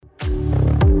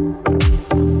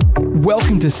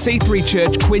Welcome to C3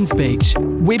 Church, Quinns Beach.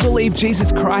 We believe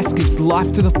Jesus Christ gives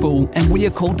life to the full, and we are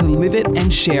called to live it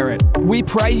and share it. We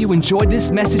pray you enjoyed this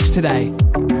message today.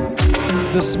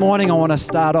 This morning I want to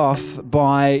start off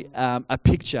by a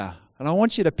picture, and I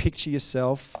want you to picture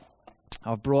yourself.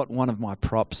 I've brought one of my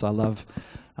props. I love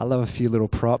a few little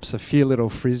props, a few little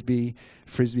frisbee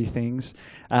things.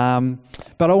 But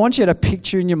I want you to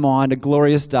picture in your mind a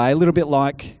glorious day, a little bit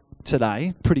like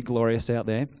today, pretty glorious out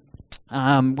there,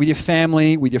 with your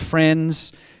family, with your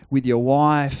friends, with your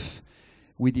wife,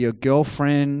 with your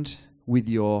girlfriend, with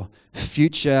your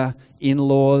future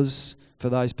in-laws, for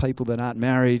those people that aren't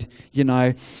married,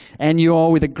 and you're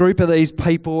with a group of these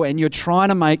people and you're trying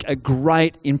to make a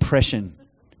great impression.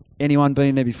 Anyone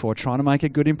been there before, trying to make a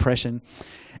good impression?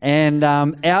 And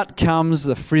out comes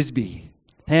the frisbee.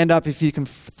 Hand up if you can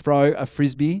throw a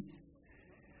frisbee.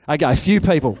 Okay, a few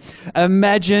people.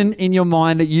 Imagine in your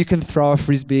mind that you can throw a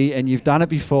frisbee and you've done it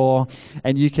before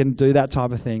and you can do that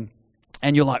type of thing.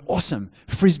 And you're like, awesome,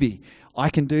 frisbee, I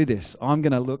can do this. I'm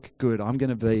going to look good. I'm going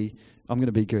to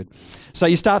be good. So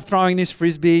you start throwing this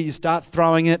frisbee, you start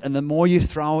throwing it, and the more you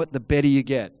throw it, the better you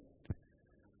get.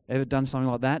 Ever done something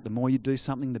like that? The more you do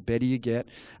something, the better you get.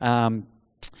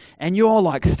 And you're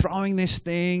like throwing this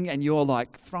thing, and you're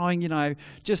like throwing,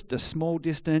 just a small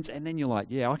distance, and then you're like,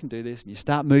 yeah, I can do this. And you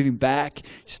start moving back,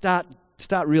 you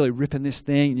start really ripping this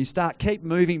thing, and you keep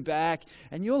moving back,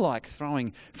 and you're like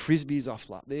throwing frisbees off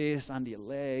like this, under your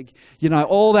leg,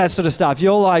 all that sort of stuff.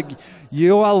 You are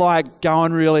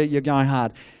going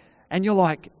hard. And you're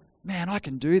like, man, I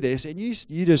can do this. And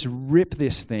you just rip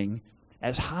this thing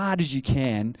as hard as you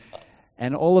can,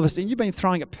 and all of a sudden, you've been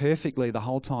throwing it perfectly the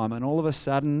whole time, and all of a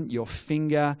sudden, your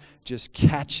finger just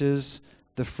catches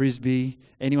the frisbee.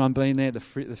 Anyone been there? The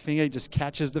finger just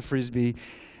catches the frisbee,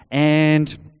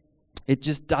 and it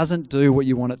just doesn't do what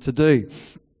you want it to do.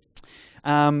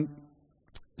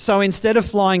 So instead of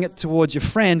flying it towards your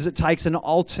friends, it takes an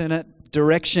alternate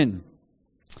direction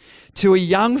to a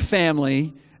young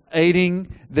family eating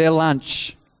their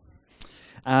lunch.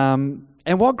 And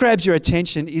what grabs your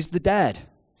attention is the dad.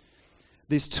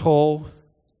 This tall,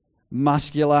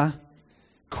 muscular,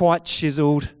 quite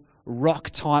chiseled,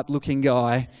 rock-type looking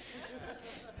guy,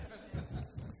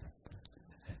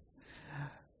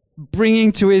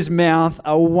 bringing to his mouth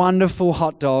a wonderful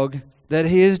hot dog that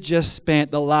he has just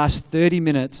spent the last 30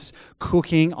 minutes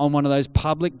cooking on one of those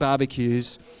public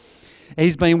barbecues.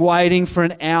 He's been waiting for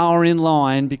an hour in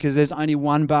line because there's only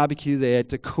one barbecue there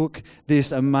to cook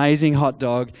this amazing hot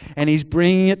dog, and he's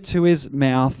bringing it to his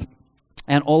mouth,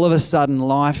 and all of a sudden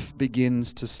life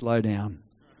begins to slow down.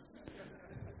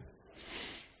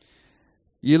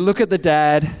 You look at the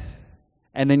dad,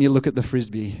 and then you look at the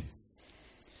frisbee.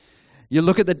 You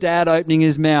look at the dad opening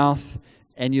his mouth,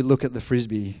 and you look at the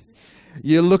frisbee.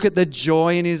 You look at the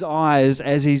joy in his eyes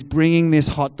as he's bringing this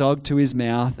hot dog to his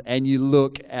mouth, and you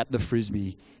look at the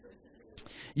frisbee.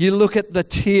 You look at the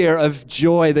tear of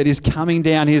joy that is coming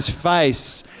down his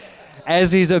face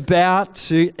as he's about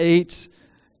to eat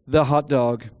the hot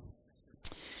dog.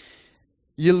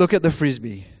 You look at the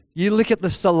frisbee. You look at the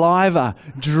saliva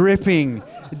dripping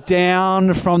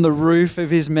down from the roof of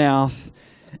his mouth,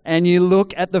 and you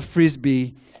look at the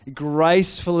frisbee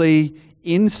gracefully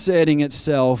inserting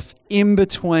itself in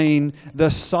between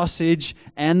the sausage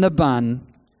and the bun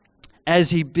as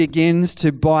he begins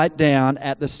to bite down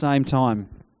at the same time.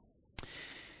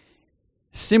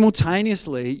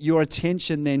 Simultaneously, your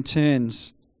attention then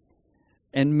turns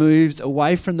and moves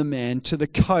away from the man to the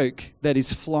Coke that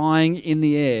is flying in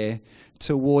the air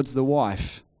towards the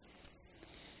wife.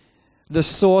 The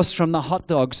sauce from the hot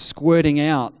dog squirting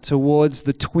out towards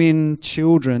the twin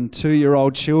children,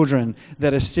 2-year-old children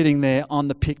that are sitting there on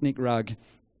the picnic rug.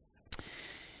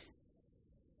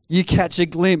 You catch a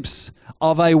glimpse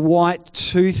of a white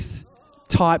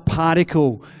tooth-type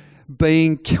particle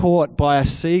being caught by a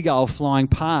seagull flying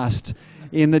past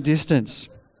in the distance.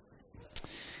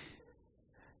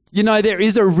 There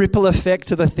is a ripple effect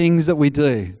to the things that we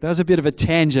do. That was a bit of a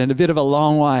tangent, a bit of a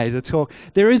long way to talk.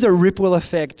 There is a ripple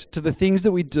effect to the things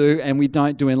that we do and we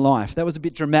don't do in life. That was a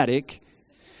bit dramatic,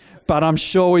 but I'm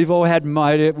sure we've all had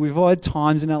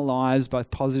times in our lives, both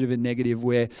positive and negative,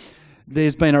 where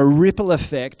there's been a ripple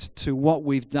effect to what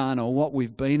we've done or what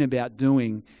we've been about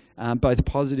doing, both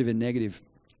positive and negative.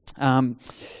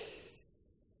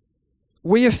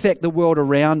 We affect the world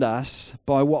around us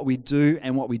by what we do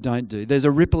and what we don't do. There's a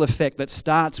ripple effect that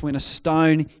starts when a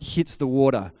stone hits the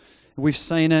water. We've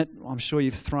seen it. I'm sure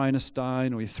you've thrown a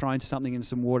stone or you've thrown something in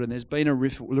some water, and there's been a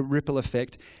ripple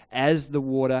effect as the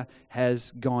water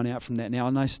has gone out from that. Now,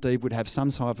 I know Steve would have some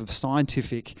type of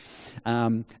scientific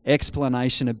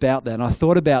explanation about that. And I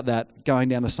thought about that going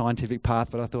down the scientific path,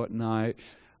 but I thought, no,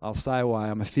 I'll stay away.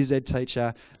 I'm a phys ed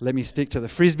teacher. Let me stick to the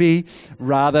frisbee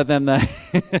rather than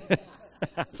the...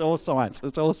 It's all science.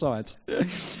 It's all science.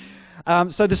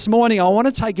 So this morning, I want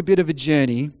to take a bit of a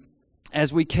journey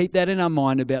as we keep that in our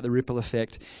mind about the ripple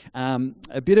effect,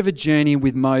 a bit of a journey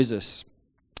with Moses.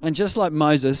 And just like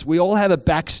Moses, we all have a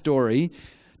backstory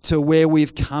to where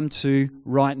we've come to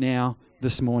right now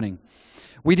this morning.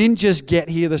 We didn't just get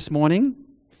here this morning.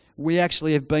 We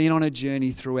actually have been on a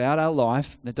journey throughout our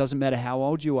life. It doesn't matter how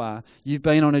old you are. You've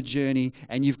been on a journey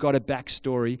and you've got a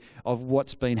backstory of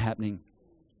what's been happening.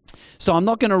 So I'm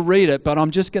not going to read it, but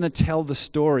I'm just going to tell the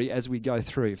story as we go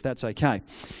through, if that's okay.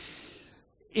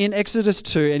 In Exodus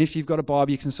 2, and if you've got a Bible,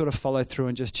 you can sort of follow through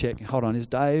and just check. Hold on, is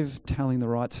Dave telling the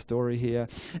right story here?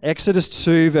 Exodus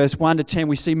 2, verse 1 to 10,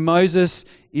 we see Moses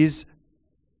is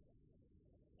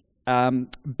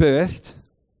birthed.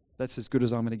 That's as good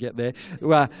as I'm going to get there.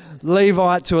 To a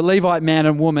Levite man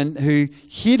and woman who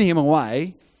hid him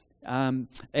away and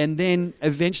then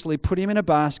eventually put him in a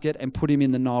basket and put him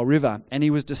in the Nile River. And he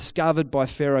was discovered by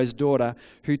Pharaoh's daughter,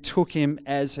 who took him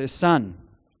as her son.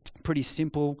 Pretty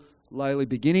simple, lowly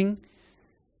beginning,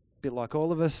 a bit like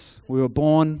all of us. We were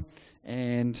born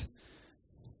and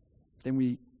then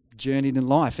we journeyed in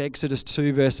life. Exodus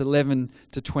 2, verse 11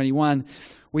 to 21,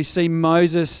 we see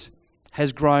Moses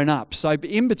has grown up. So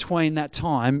in between that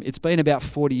time, it's been about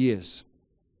 40 years.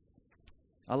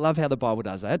 I love how the Bible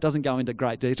does that. It doesn't go into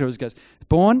great detail. It just goes,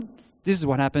 born, this is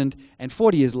what happened, and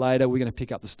 40 years later, we're going to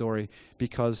pick up the story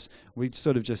because we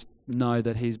sort of just know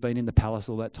that he's been in the palace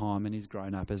all that time and he's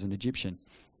grown up as an Egyptian.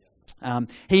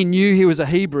 He knew he was a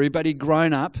Hebrew, but he'd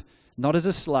grown up not as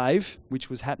a slave,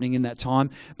 which was happening in that time,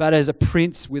 but as a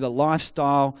prince with a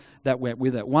lifestyle that went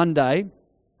with it. One day,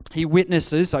 he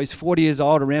witnesses, so he's 40 years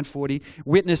old, around 40,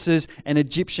 witnesses an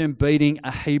Egyptian beating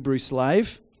a Hebrew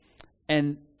slave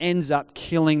and ends up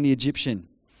killing the Egyptian.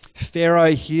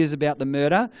 Pharaoh hears about the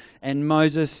murder and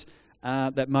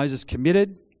that Moses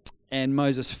committed, and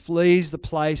Moses flees the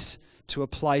place to a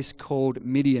place called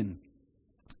Midian.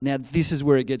 Now, this is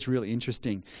where it gets really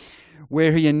interesting,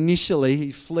 where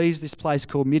he flees this place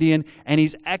called Midian, and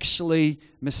he's actually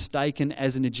mistaken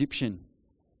as an Egyptian,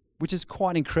 which is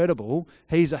quite incredible.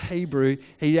 He's a Hebrew.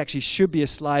 He actually should be a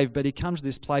slave, but he comes to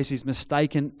this place, he's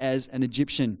mistaken as an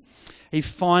Egyptian. He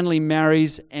finally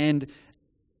marries and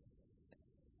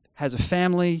has a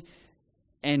family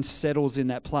and settles in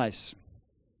that place.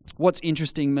 What's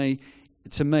interesting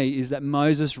to me is that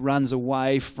Moses runs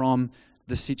away from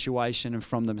the situation and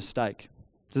from the mistake.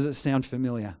 Does it sound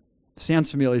familiar?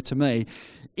 Sounds familiar to me.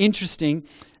 Interesting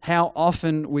how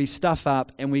often we stuff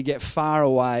up and we get as far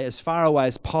away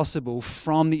as possible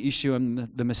from the issue and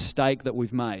the mistake that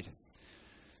we've made.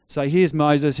 So here's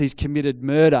Moses, he's committed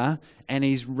murder and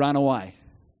he's run away.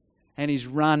 And he's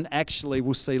run, actually,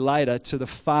 we'll see later, to the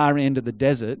far end of the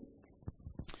desert.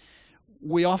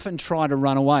 We often try to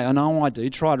run away. I know I do,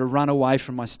 try to run away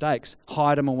from mistakes,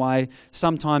 hide them away,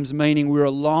 sometimes meaning we're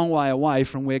a long way away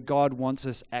from where God wants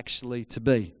us actually to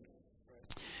be.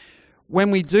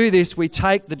 When we do this, we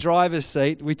take the driver's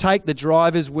seat, we take the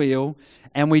driver's wheel,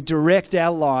 and we direct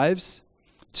our lives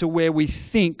to where we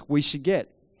think we should get.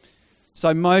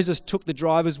 So Moses took the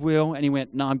driver's wheel and he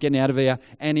went, no, I'm getting out of here.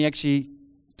 And he actually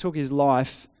took his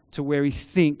life to where he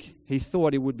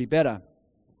thought it would be better.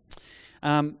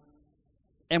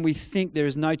 And we think there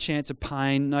is no chance of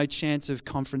pain, no chance of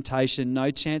confrontation,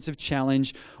 no chance of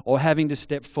challenge or having to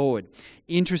step forward.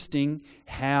 Interesting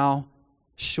how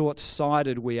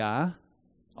short-sighted we are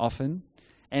often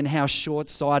and how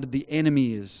short-sighted the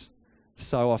enemy is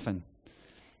so often.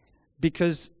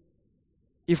 Because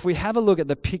if we have a look at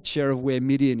the picture of where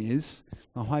Midian is,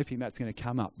 I'm hoping that's going to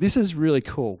come up. This is really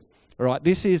cool. All right,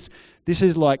 this is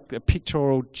like a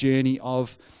pictorial journey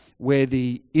of where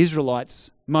the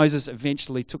Israelites, Moses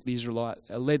eventually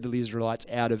led the Israelites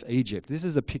out of Egypt. This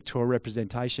is a pictorial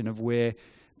representation of where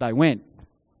they went.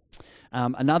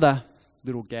 Another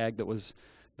little gag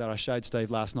that I showed Steve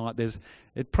last night,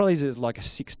 it probably is like a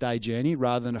 6-day journey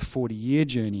rather than a 40-year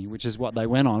journey, which is what they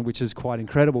went on, which is quite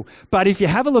incredible. But if you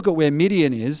have a look at where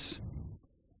Midian is,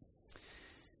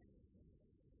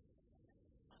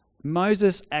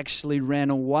 Moses actually ran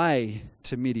away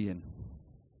to Midian.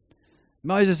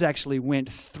 Moses actually went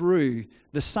through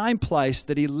the same place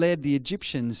that he led the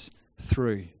Egyptians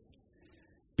through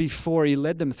before he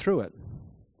led them through it.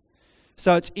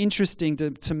 So it's interesting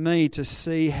to me to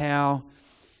see how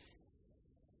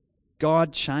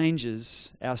God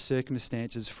changes our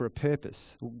circumstances for a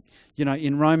purpose. You know,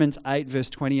 in Romans 8 verse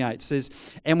 28 it says,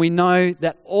 and we know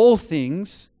that all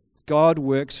things God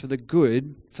works for the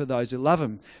good for those who love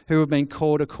him, who have been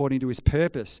called according to his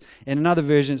purpose. In another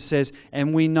version it says,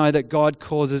 and we know that God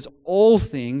causes all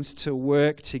things to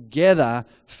work together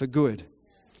for good.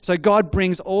 So God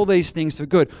brings all these things for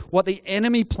good. What the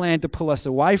enemy planned to pull us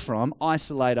away from,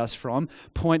 isolate us from,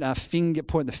 point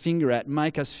the finger at,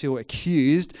 make us feel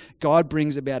accused, God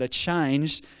brings about a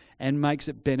change and makes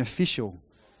it beneficial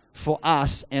for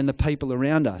us and the people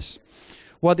around us.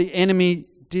 What the enemy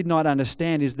did not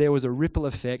understand is there was a ripple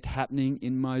effect happening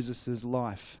in Moses'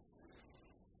 life.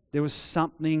 There was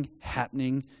something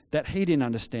happening that he didn't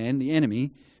understand, the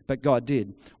enemy, but God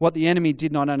did. What the enemy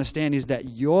did not understand is that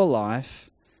your life,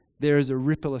 there is a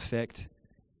ripple effect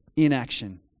in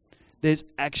action. There's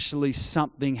actually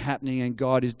something happening, and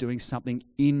God is doing something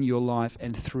in your life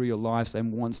and through your lives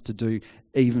and wants to do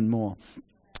even more.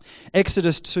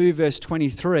 Exodus 2 verse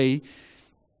 23,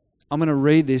 I'm going to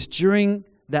read this. During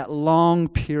that long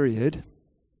period,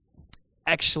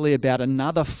 actually about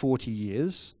another 40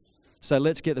 years, so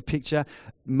let's get the picture.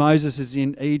 Moses is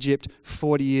in Egypt,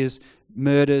 40 years,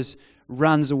 murders,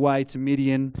 runs away to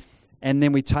Midian, and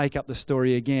then we take up the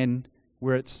story again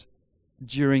where it's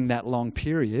during that long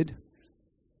period,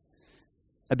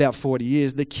 about 40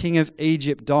 years, the king of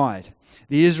Egypt died.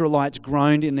 The Israelites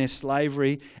groaned in their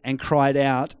slavery and cried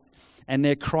out, and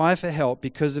their cry for help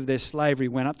because of their slavery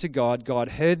went up to God. God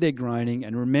heard their groaning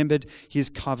and remembered his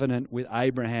covenant with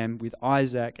Abraham, with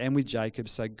Isaac, and with Jacob.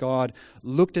 So God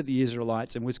looked at the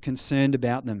Israelites and was concerned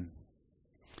about them.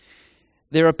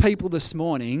 There are people this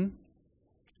morning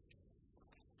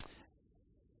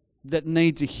that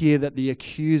need to hear that the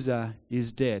accuser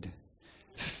is dead.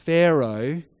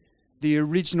 Pharaoh, the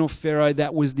original Pharaoh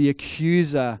that was the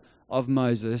accuser of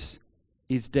Moses,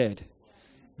 is dead.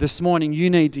 This morning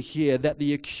you need to hear that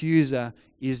the accuser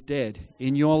is dead.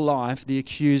 In your life, the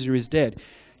accuser is dead.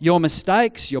 Your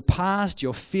mistakes, your past,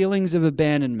 your feelings of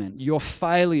abandonment, your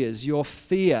failures, your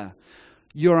fear,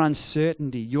 your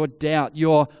uncertainty, your doubt,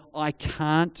 your I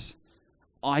can't,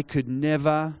 I could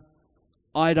never,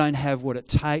 I don't have what it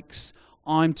takes,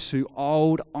 I'm too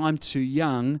old, I'm too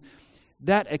young.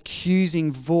 That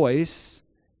accusing voice,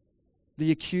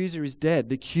 the accuser is dead.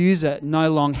 The accuser no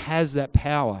longer has that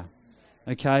power.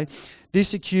 Okay?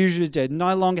 This accuser is dead,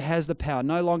 no longer has the power,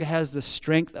 no longer has the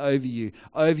strength over you,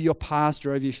 over your past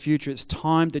or over your future. It's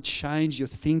time to change your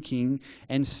thinking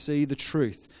and see the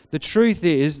truth. The truth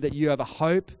is that you have a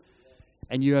hope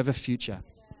and you have a future.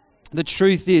 The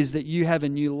truth is that you have a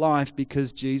new life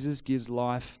because Jesus gives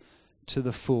life to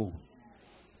the full.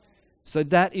 So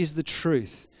that is the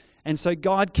truth. And so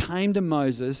God came to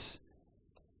Moses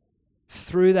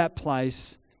through that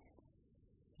place.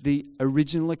 The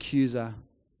original accuser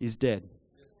is dead.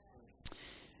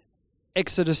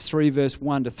 Exodus 3 verse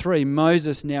 1 to 3,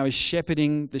 Moses now is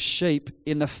shepherding the sheep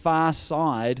in the far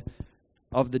side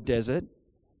of the desert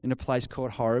in a place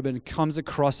called Horeb and comes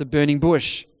across a burning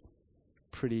bush.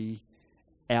 Pretty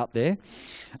out there.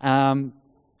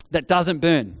 That doesn't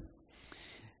burn.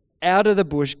 Out of the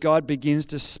bush, God begins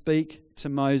to speak to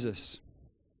Moses.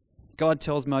 God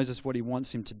tells Moses what he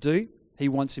wants him to do. He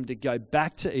wants him to go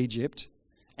back to Egypt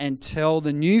and tell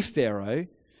the new Pharaoh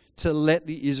to let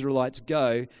the Israelites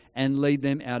go and lead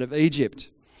them out of Egypt.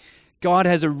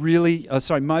 Moses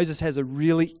has a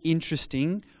really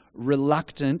interesting,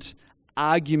 reluctant,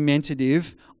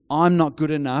 argumentative, I'm not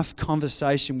good enough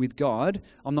conversation with God.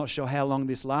 I'm not sure how long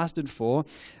this lasted for,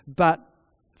 but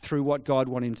through what God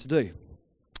wanted him to do.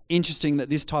 Interesting that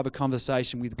this type of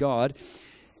conversation with God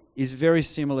is very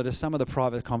similar to some of the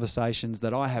private conversations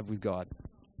that I have with God.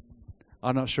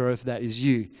 I'm not sure if that is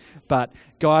you, but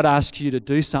God asks you to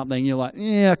do something, you're like,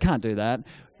 yeah, I can't do that.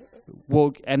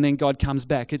 Well, and then God comes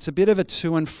back. It's a bit of a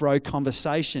to and fro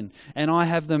conversation, and I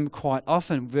have them quite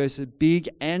often versus big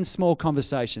and small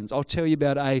conversations. I'll tell you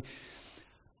about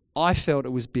I felt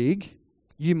it was big.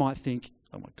 You might think,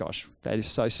 oh my gosh, that is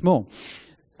so small.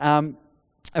 A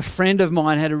friend of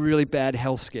mine had a really bad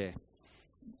health scare.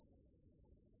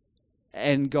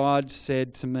 And God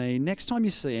said to me, next time you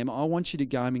see him, I want you to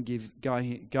go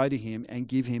to him and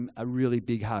give him a really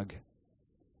big hug.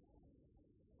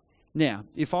 Now,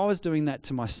 if I was doing that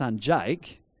to my son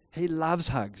Jake, he loves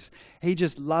hugs. He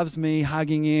just loves me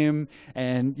hugging him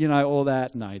and, all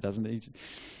that. No, he doesn't.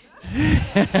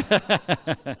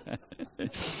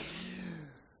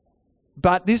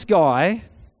 But this guy,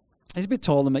 he's a bit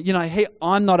taller than me.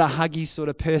 I'm not a huggy sort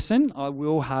of person. I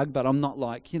will hug, but I'm not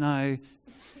like,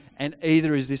 and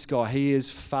either is this guy. He is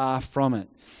far from it,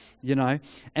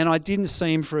 And I didn't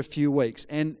see him for a few weeks.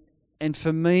 And And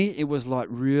for me, it was like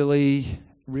really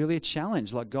a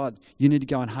challenge. Like, God, you need to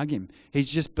go and hug him.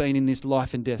 He's just been in this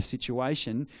life and death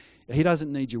situation. He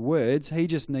doesn't need your words. He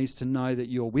just needs to know that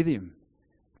you're with him.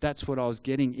 That's what I was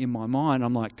getting in my mind.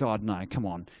 I'm like, God, no, come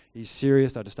on. Are you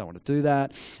serious? I just don't want to do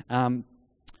that.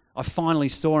 I finally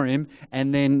saw him,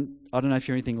 and then, I don't know if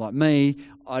you're anything like me,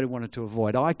 I wanted to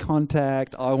avoid eye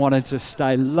contact. I wanted to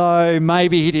stay low.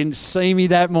 Maybe he didn't see me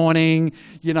that morning,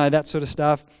 that sort of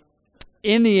stuff.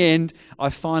 In the end,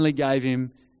 I finally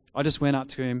I just went up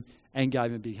to him and gave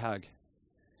him a big hug.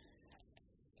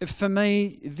 For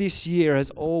me, this year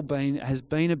has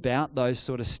been about those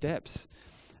sort of steps.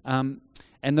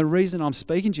 And the reason I'm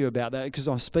speaking to you about that is because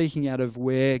I'm speaking out of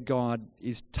where God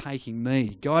is taking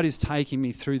me. God is taking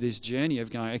me through this journey of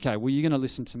going, okay, well, you're going to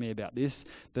listen to me about this,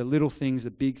 the little things,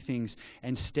 the big things,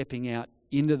 and stepping out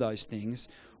into those things,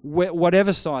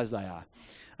 whatever size they are.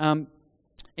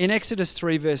 In Exodus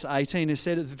 3 verse 18,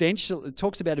 it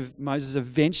talks about Moses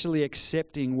eventually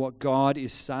accepting what God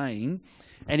is saying,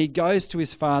 and he goes to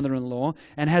his father-in-law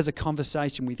and has a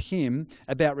conversation with him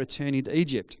about returning to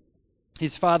Egypt.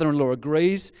 His father-in-law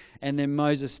agrees, and then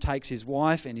Moses takes his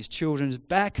wife and his children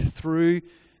back through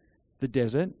the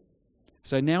desert.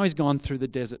 So now he's gone through the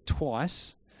desert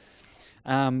twice,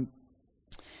 having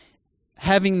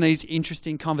these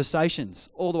interesting conversations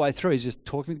all the way through. He's just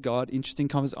talking with God, interesting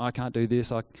conversations. I can't do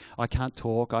this, I can't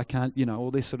talk, I can't,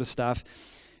 all this sort of stuff.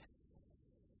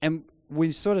 And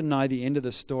we sort of know the end of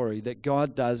the story, that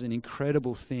God does an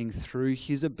incredible thing through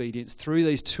his obedience, through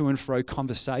these to and fro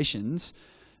conversations,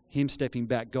 him stepping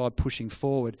back, God pushing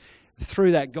forward.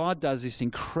 Through that, God does this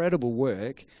incredible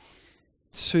work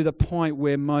to the point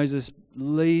where Moses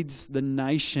leads the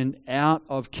nation out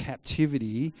of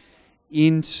captivity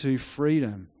into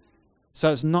freedom.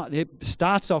 So it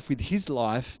starts off with his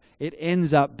life, it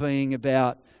ends up being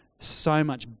about so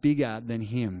much bigger than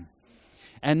him.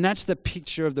 And that's the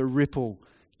picture of the ripple.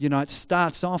 It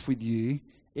starts off with you,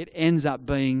 it ends up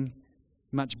being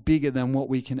much bigger than what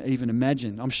we can even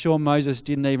imagine. I'm sure Moses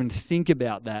didn't even think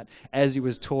about that as he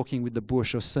was talking with the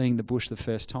bush or seeing the bush the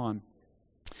first time.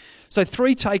 So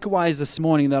 3 takeaways this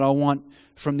morning that I want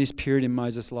from this period in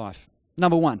Moses' life.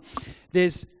 Number 1,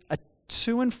 there's a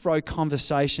to and fro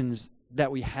conversations that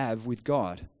we have with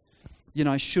God.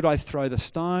 Should I throw the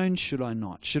stone? Should I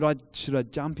not? Should I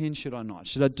jump in? Should I not?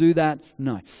 Should I do that?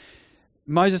 No.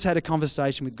 Moses had a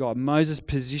conversation with God. Moses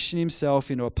positioned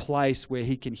himself into a place where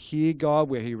he can hear God,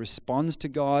 where he responds to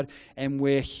God, and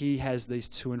where he has these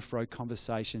to and fro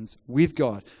conversations with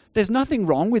God. There's nothing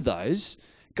wrong with those.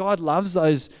 God loves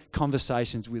those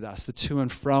conversations with us, the to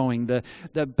and froing,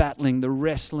 the battling, the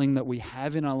wrestling that we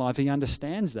have in our life. He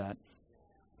understands that.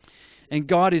 And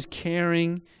God is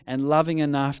caring and loving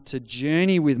enough to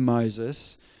journey with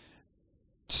Moses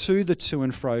to the to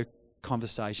and fro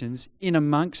conversations, in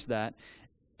amongst that,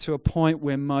 to a point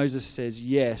where Moses says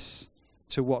yes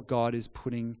to what God is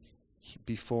putting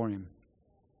before him.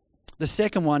 The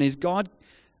second one is God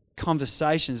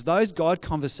conversations. Those God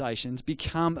conversations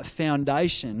become a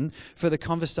foundation for the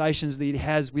conversations that he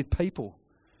has with people.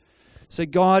 So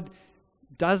God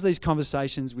does these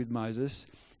conversations with Moses.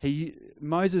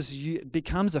 Moses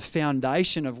becomes a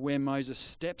foundation of where Moses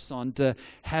steps on to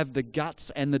have the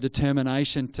guts and the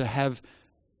determination to have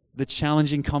the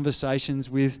challenging conversations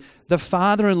with the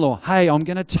father-in-law. Hey, I'm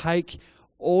going to take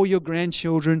all your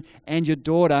grandchildren and your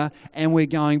daughter, and we're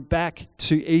going back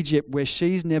to Egypt where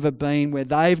she's never been, where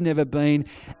they've never been.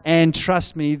 And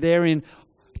trust me, they're in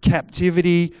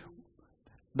captivity.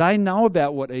 They know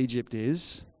about what Egypt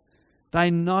is. They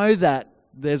know that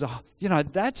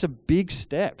that's a big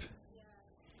step.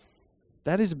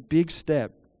 That is a big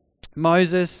step.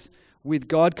 Moses, with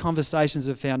God conversations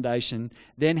of foundation,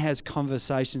 then has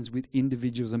conversations with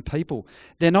individuals and people.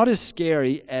 They're not as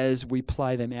scary as we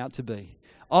play them out to be.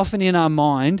 Often in our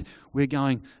mind, we're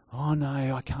going, oh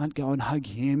no, I can't go and hug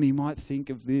him. He might think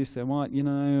of this. It might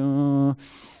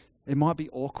be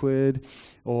awkward.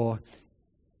 Or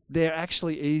they're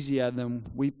actually easier than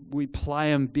we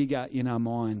play them bigger in our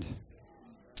mind.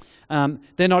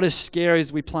 They're not as scary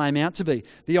as we play them out to be.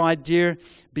 The idea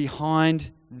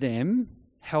behind them,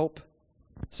 help.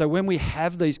 So when we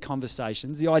have these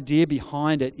conversations, the idea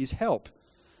behind it is help.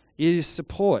 It is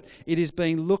support. It is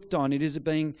being looked on. It is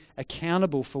being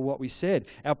accountable for what we said.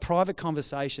 Our private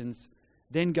conversations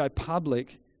then go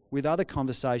public with other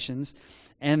conversations,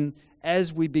 and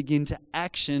as we begin to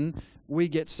action, we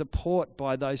get support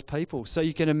by those people. So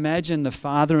you can imagine the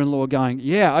father-in-law going,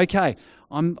 yeah, okay,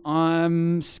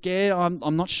 I'm scared,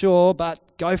 I'm not sure,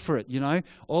 but go for it,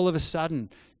 all of a sudden,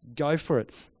 go for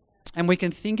it. And we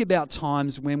can think about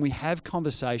times when we have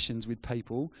conversations with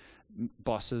people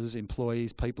bosses,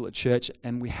 employees, people at church,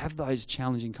 and we have those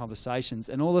challenging conversations,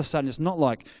 and all of a sudden it's not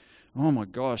like, oh my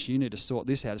gosh, you need to sort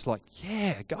this out. It's like,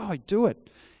 yeah, go do it.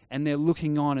 And they're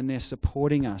looking on and they're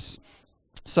supporting us.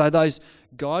 So those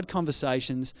God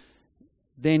conversations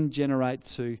then generate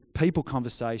to people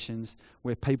conversations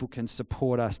where people can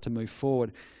support us to move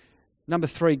forward. Number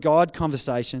 3, God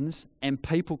conversations and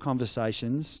people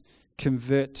conversations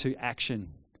convert to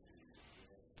action.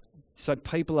 So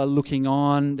people are looking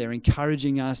on, they're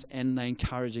encouraging us, and they're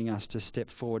encouraging us to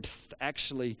step forward,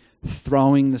 actually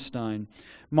throwing the stone.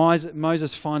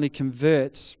 Moses finally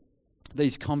converts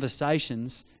these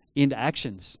conversations into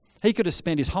actions. He could have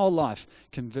spent his whole life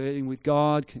converting with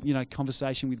God,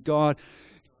 conversation with God,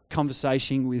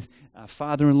 conversation with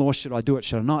father-in-law, should I do it,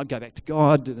 should I not, go back to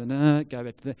God, go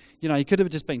back to he could have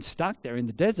just been stuck there in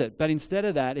the desert, but instead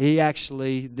of that, he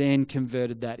actually then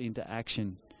converted that into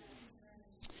action.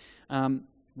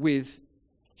 With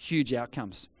huge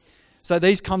outcomes. So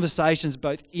these conversations,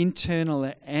 both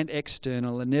internal and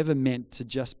external, are never meant to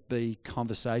just be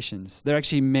conversations. They're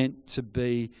actually meant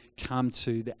to come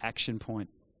to the action point.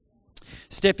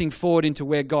 Stepping forward into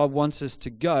where God wants us to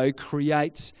go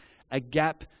creates a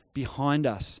gap behind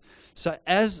us. So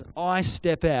as I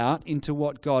step out into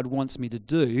what God wants me to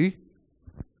do,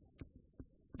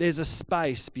 there's a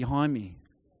space behind me.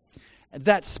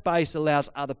 That space allows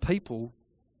other people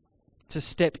to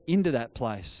step into that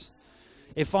place.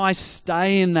 If I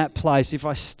stay in that place, if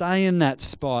I stay in that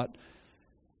spot,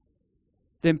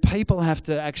 then people have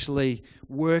to actually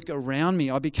work around me.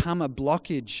 I become a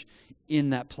blockage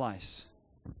in that place.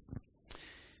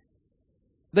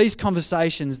 These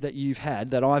conversations that you've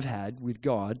had, that I've had with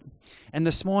God, and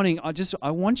this morning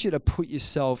I want you to put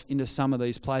yourself into some of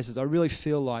these places. I really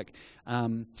feel like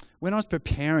when I was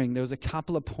preparing, there was a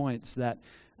couple of points that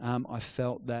I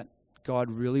felt that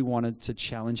God really wanted to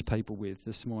challenge people with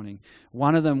this morning.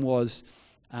 One of them was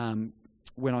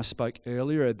when I spoke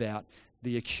earlier about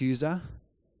the accuser.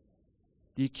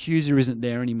 The accuser isn't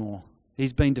there anymore.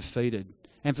 He's been defeated.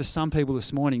 And for some people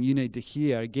this morning, you need to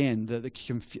hear again that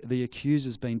the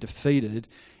accuser's been defeated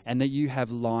and that you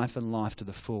have life and life to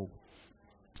the full.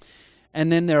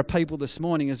 And then there are people this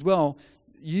morning as well,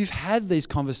 you've had these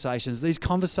conversations. These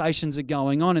conversations are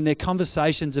going on, and they're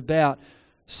conversations about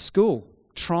school,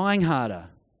 trying harder,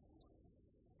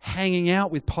 hanging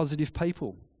out with positive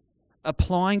people,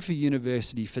 applying for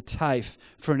university, for TAFE,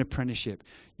 for an apprenticeship.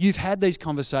 You've had these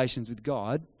conversations with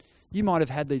God. You might have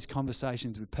had these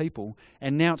conversations with people,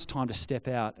 and now it's time to step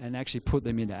out and actually put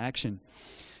them into action.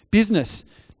 Business.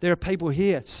 There are people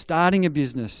here starting a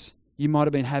business. You might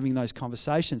have been having those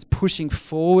conversations, pushing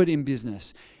forward in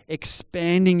business,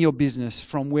 expanding your business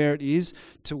from where it is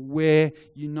to where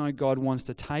you know God wants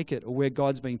to take it, or where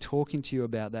God's been talking to you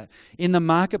about that. In the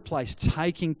marketplace,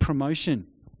 taking promotion,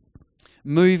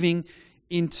 moving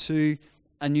into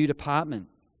a new department,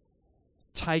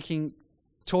 talking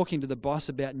to the boss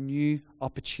about new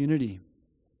opportunity.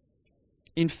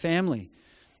 In family,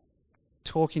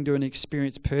 taking an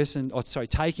experienced person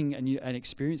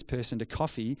to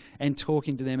coffee and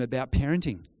talking to them about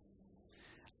parenting,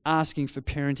 asking for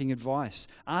parenting advice,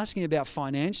 asking about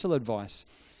financial advice,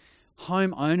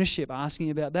 home ownership, asking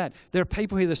about that. There are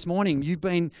people here this morning, you've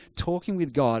been talking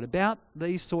with God about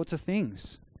these sorts of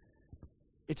things.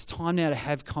 It's time now to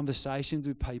have conversations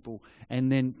with people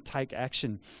and then take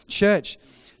action. Church,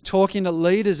 talking to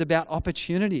leaders about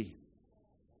opportunity.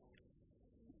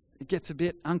 It gets a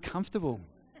bit uncomfortable,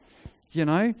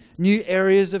 new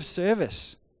areas of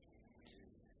service.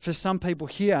 For some people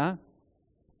here,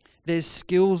 there's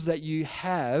skills that you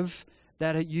have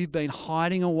that you've been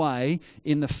hiding away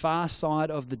in the far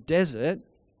side of the desert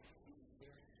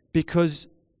because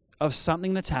of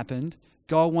something that's happened.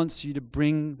 God wants you to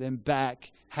bring them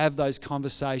back, have those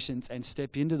conversations and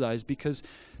step into those, because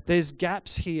there's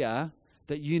gaps here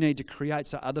that you need to create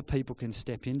so other people can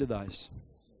step into those.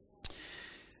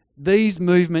 These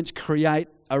movements create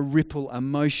a ripple, a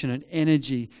motion, an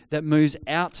energy that moves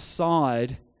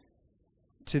outside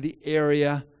to the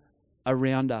area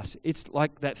around us. It's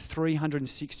like that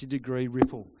 360-degree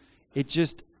ripple. It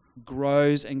just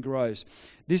grows and grows.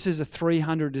 This is a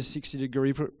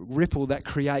 360-degree ripple that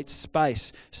creates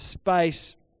space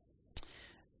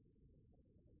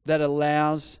that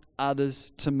allows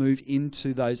others to move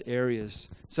into those areas.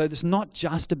 So it's not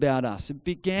just about us. It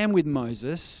began with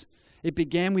Moses. It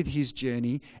began with his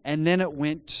journey, and then it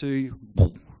went to,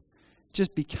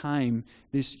 just became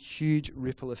this huge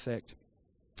ripple effect.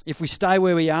 If we stay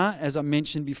where we are, as I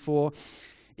mentioned before,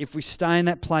 if we stay in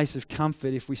that place of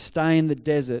comfort, if we stay in the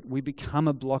desert, we become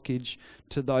a blockage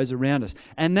to those around us.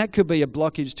 And that could be a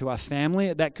blockage to our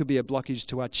family. That could be a blockage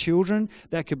to our children.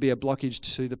 That could be a blockage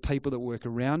to the people that work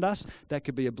around us. That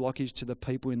could be a blockage to the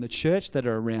people in the church that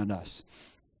are around us.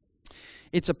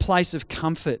 It's a place of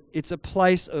comfort. It's a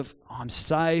place of, I'm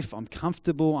safe, I'm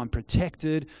comfortable, I'm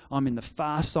protected, I'm in the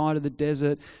far side of the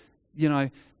desert. You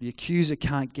know, the accuser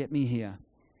can't get me here.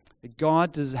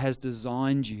 God has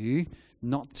designed you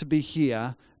not to be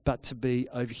here, but to be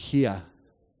over here,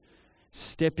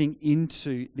 stepping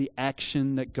into the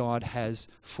action that God has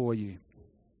for you.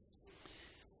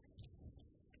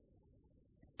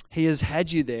 He has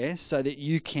had you there so that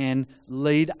you can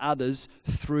lead others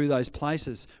through those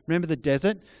places. Remember the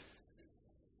desert?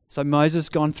 So Moses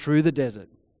gone through the desert.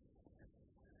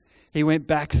 He went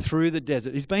back through the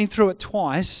desert. He's been through it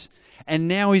twice, and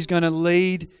now he's going to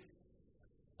lead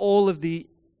all of the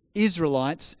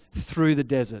Israelites through the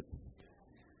desert.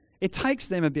 It takes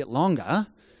them a bit longer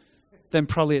than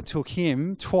probably it took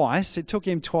him twice. It took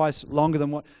him twice longer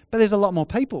than what, but there's a lot more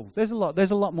people. There's a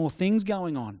lot more things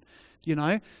going on, you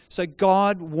know. So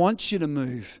God wants you to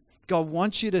move. God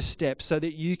wants you to step so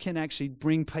that you can actually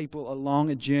bring people along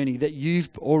a journey that you've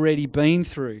already been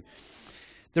through.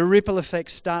 The ripple effect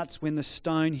starts when the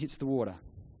stone hits the water.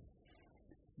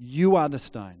 You are the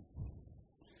stone.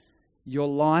 Your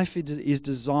life is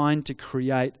designed to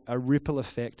create a ripple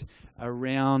effect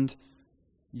around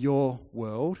your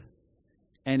world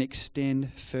and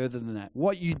extend further than that.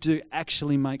 What you do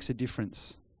actually makes a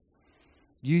difference.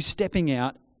 You stepping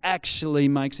out actually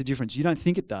makes a difference. You don't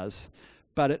think it does,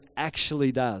 but it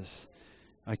actually does.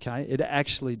 Okay? It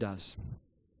actually does.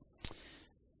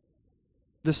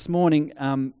 This morning,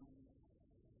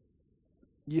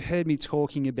 you heard me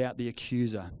talking about the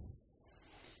accuser.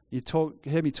 You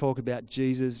heard me talk about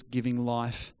Jesus giving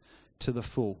life to the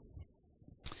full.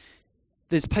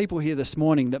 There's people here this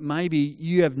morning that maybe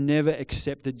you have never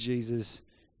accepted Jesus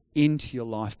into your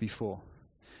life before.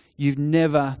 You've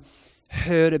never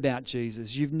heard about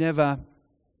Jesus. You've never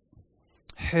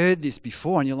heard this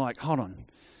before, and you're like, hold on.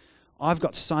 I've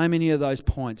got so many of those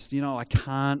points. You know, I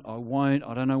can't, I won't,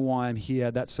 I don't know why I'm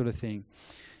here, that sort of thing.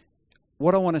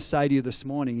 What I want to say to you this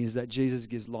morning is that Jesus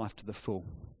gives life to the full.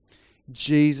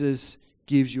 Jesus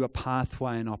gives you a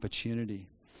pathway and opportunity.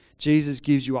 Jesus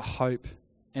gives you a hope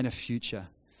and a future.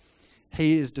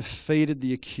 He has defeated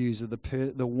the accuser,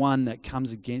 the one that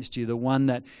comes against you, the one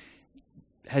that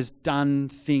has done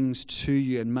things to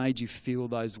you and made you feel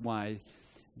those ways.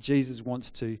 Jesus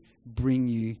wants to bring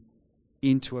you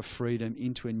into a freedom,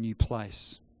 into a new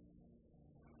place.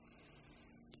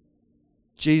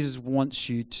 Jesus wants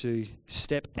you to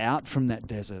step out from that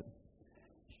desert.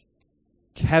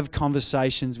 Have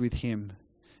conversations with him.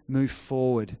 Move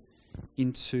forward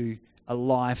into a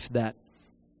life that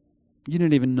you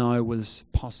didn't even know was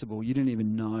possible. You didn't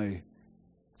even know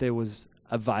there was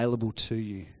available to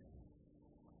you.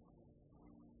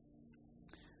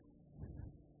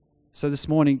 So this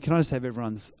morning, can I just have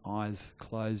everyone's eyes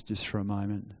closed just for a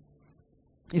moment?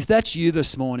 If that's you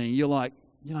this morning, you're like,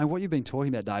 you know, what you've been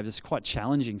talking about, Dave, is quite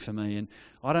challenging for me. And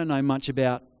I don't know much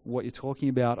about what you're talking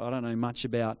about. I don't know much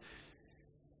about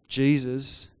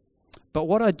Jesus. But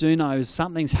what I do know is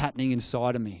something's happening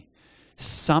inside of me.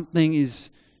 Something is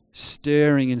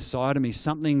stirring inside of me.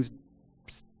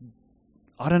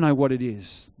 I don't know what it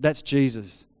is. That's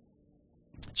Jesus.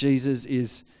 Jesus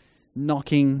is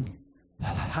knocking.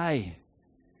 Hey,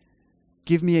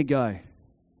 give me a go.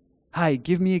 Hey,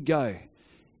 give me a go.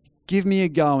 Give me a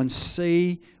go and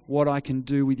see what I can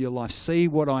do with your life. See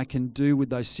what I can do with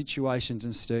those situations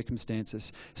and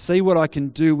circumstances. See what I can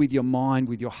do with your mind,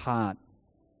 with your heart.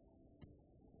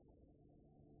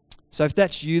 So if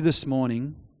that's you this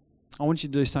morning, I want you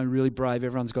to do something really brave.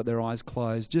 Everyone's got their eyes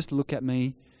closed. Just look at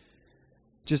me.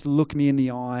 Just look me in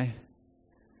the eye.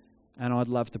 And I'd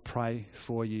love to pray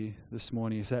for you this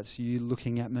morning if that's you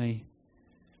looking at me.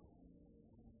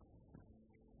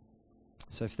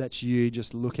 So if that's you,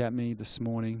 just look at me this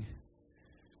morning.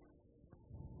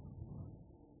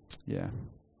 Yeah.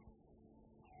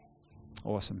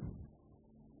 Awesome.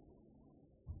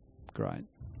 Great.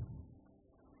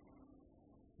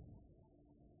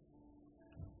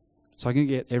 So I can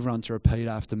get everyone to repeat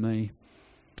after me.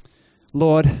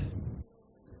 Lord,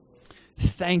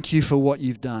 thank you for what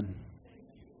you've done.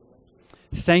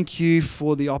 Thank you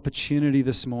for the opportunity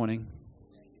this morning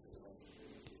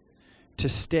to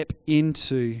step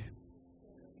into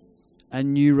a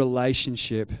new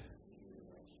relationship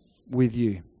with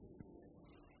you.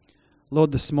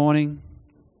 Lord, this morning,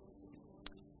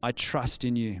 I trust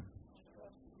in you.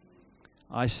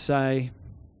 I say,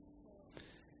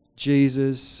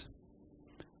 Jesus,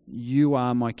 You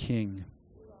are my King.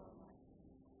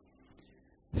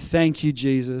 Thank you,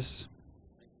 Jesus,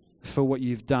 for what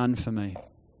you've done for me.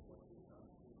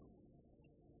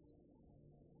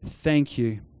 Thank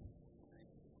you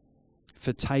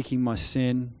for taking my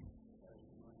sin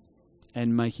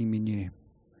and making me new.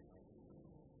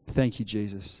 Thank you,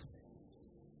 Jesus.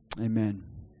 Amen.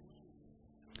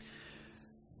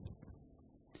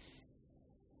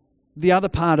 The other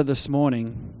part of this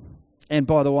morning, and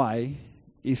by the way,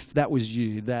 if that was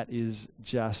you, that is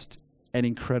just an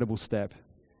incredible step.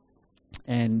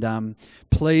 And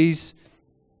please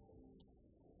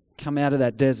come out of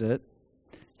that desert,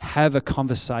 have a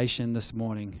conversation this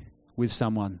morning with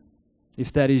someone.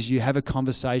 If that is you, have a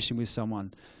conversation with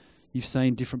someone. You've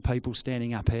seen different people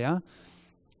standing up here.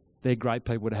 They're great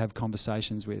people to have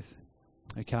conversations with.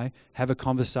 Okay? Have a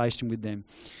conversation with them.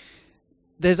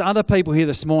 There's other people here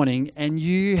this morning, and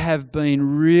you have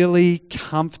been really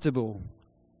comfortable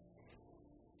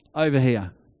over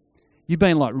here. You've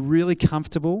been like really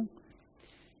comfortable.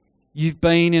 You've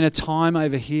been in a time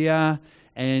over here,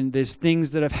 and there's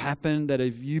things that have happened that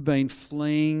you've been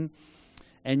fleeing,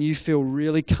 and you feel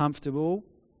really comfortable.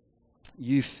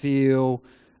 You feel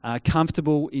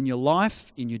comfortable in your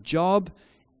life, in your job,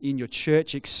 in your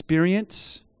church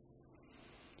experience.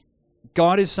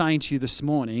 God is saying to you this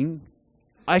morning,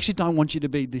 I actually don't want you to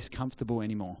be this comfortable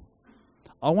anymore.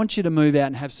 I want you to move out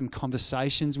and have some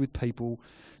conversations with people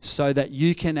so that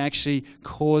you can actually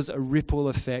cause a ripple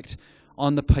effect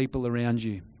on the people around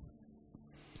you.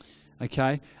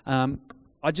 Okay? On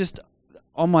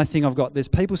my thing I've got, there's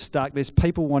people stuck, there's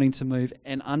people wanting to move,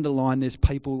 and underline, there's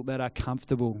people that are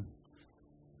comfortable.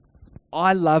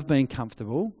 I love being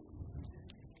comfortable.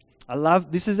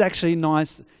 This is actually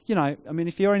nice. You know, I mean,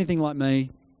 if you're anything like me,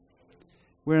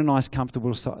 we're a nice,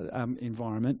 comfortable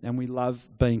environment, and we love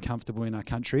being comfortable in our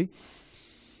country.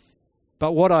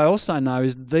 But what I also know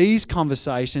is these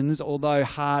conversations, although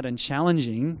hard and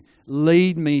challenging,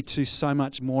 lead me to so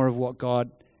much more of what God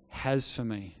has for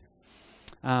me.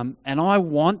 And I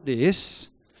want this.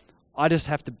 I just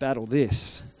have to battle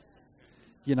this,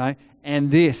 you know, and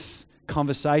this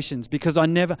conversations, because I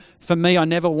never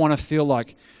want to feel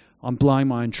like I'm blowing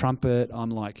my own trumpet.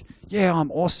 I'm like, yeah, I'm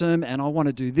awesome and I want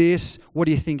to do this. What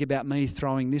do you think about me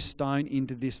throwing this stone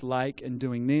into this lake and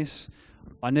doing this?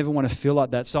 I never want to feel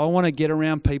like that. So I want to get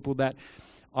around people that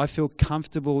I feel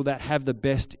comfortable, that have the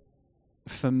best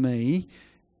for me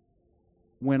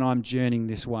when I'm journeying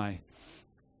this way.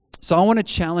 So I want to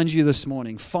challenge you this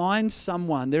morning. Find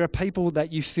someone. There are people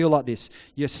that you feel like this.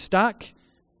 You're stuck,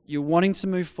 you're wanting to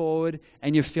move forward,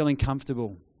 and you're feeling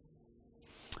comfortable.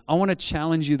 I want to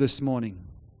challenge you this morning.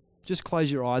 Just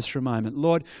close your eyes for a moment.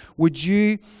 Lord, would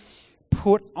you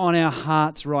put on our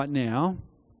hearts right now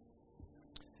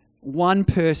one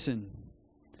person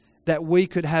that we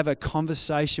could have a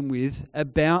conversation with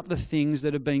about the things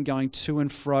that have been going to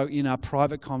and fro in our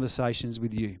private conversations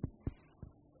with you?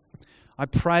 I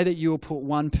pray that you will put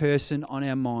one person on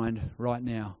our mind right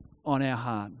now, on our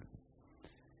heart.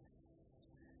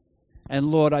 And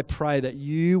Lord, I pray that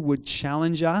you would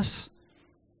challenge us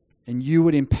and you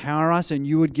would empower us and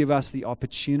you would give us the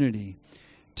opportunity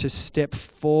to step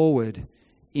forward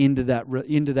into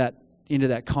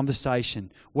that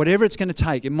conversation. Whatever it's going to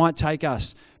take. It might take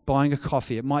us buying a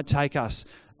coffee. It might take us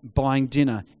buying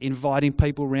dinner, inviting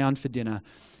people round for dinner.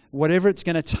 Whatever it's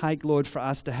going to take, Lord, for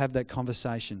us to have that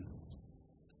conversation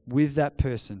with that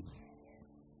person.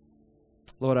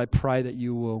 Lord, I pray that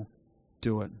you will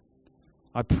do it.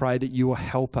 I pray that you will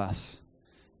help us,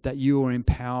 that you will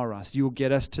empower us. You will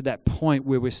get us to that point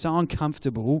where we're so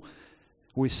uncomfortable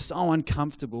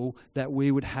that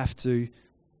we would have to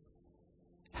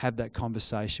have that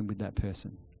conversation with that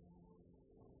person.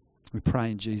 We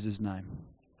pray in Jesus' name.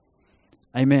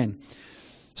 Amen.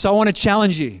 So I want to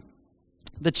challenge you.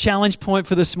 The challenge point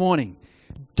for this morning.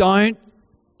 Don't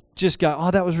just go,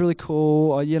 oh, that was really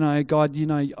cool. Or, God,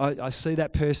 I see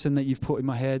that person that you've put in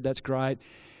my head. That's great.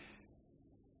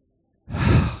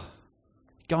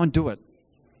 Go and do it.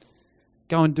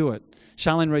 Go and do it.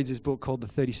 Charlene reads this book called The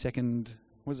 30-Second,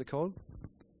 what is it called?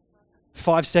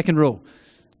 5-second rule.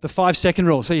 The 5-second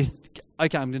rule. So okay,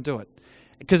 I'm going to do it.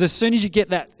 Because as soon as you get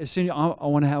that, I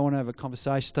want to have a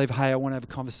conversation. Steve, hey, I want to have a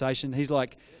conversation. He's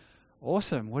like,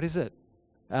 awesome. What is it?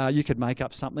 You could make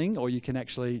up something, or you can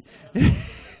actually,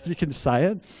 you can say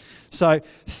it. So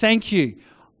thank you.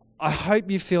 I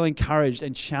hope you feel encouraged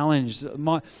and challenged.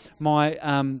 My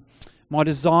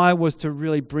desire was to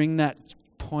really bring that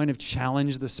point of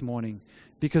challenge this morning,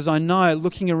 because I know,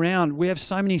 looking around, we have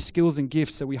so many skills and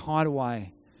gifts that we hide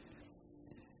away.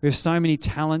 We have so many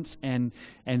talents and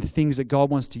things that God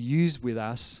wants to use with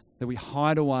us that we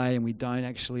hide away and we don't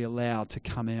actually allow to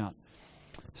come out.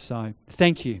 So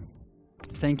thank you.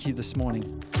 Thank you this morning.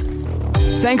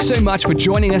 Thanks so much for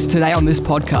joining us today on this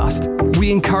podcast. We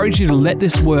encourage you to let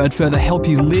this word further help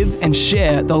you live and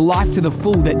share the life to the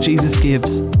full that Jesus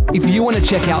gives. If you want to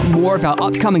check out more of our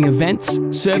upcoming events,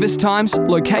 service times,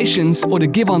 locations, or to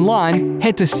give online,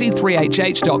 head to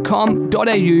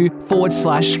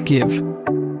c3hh.com.au/give.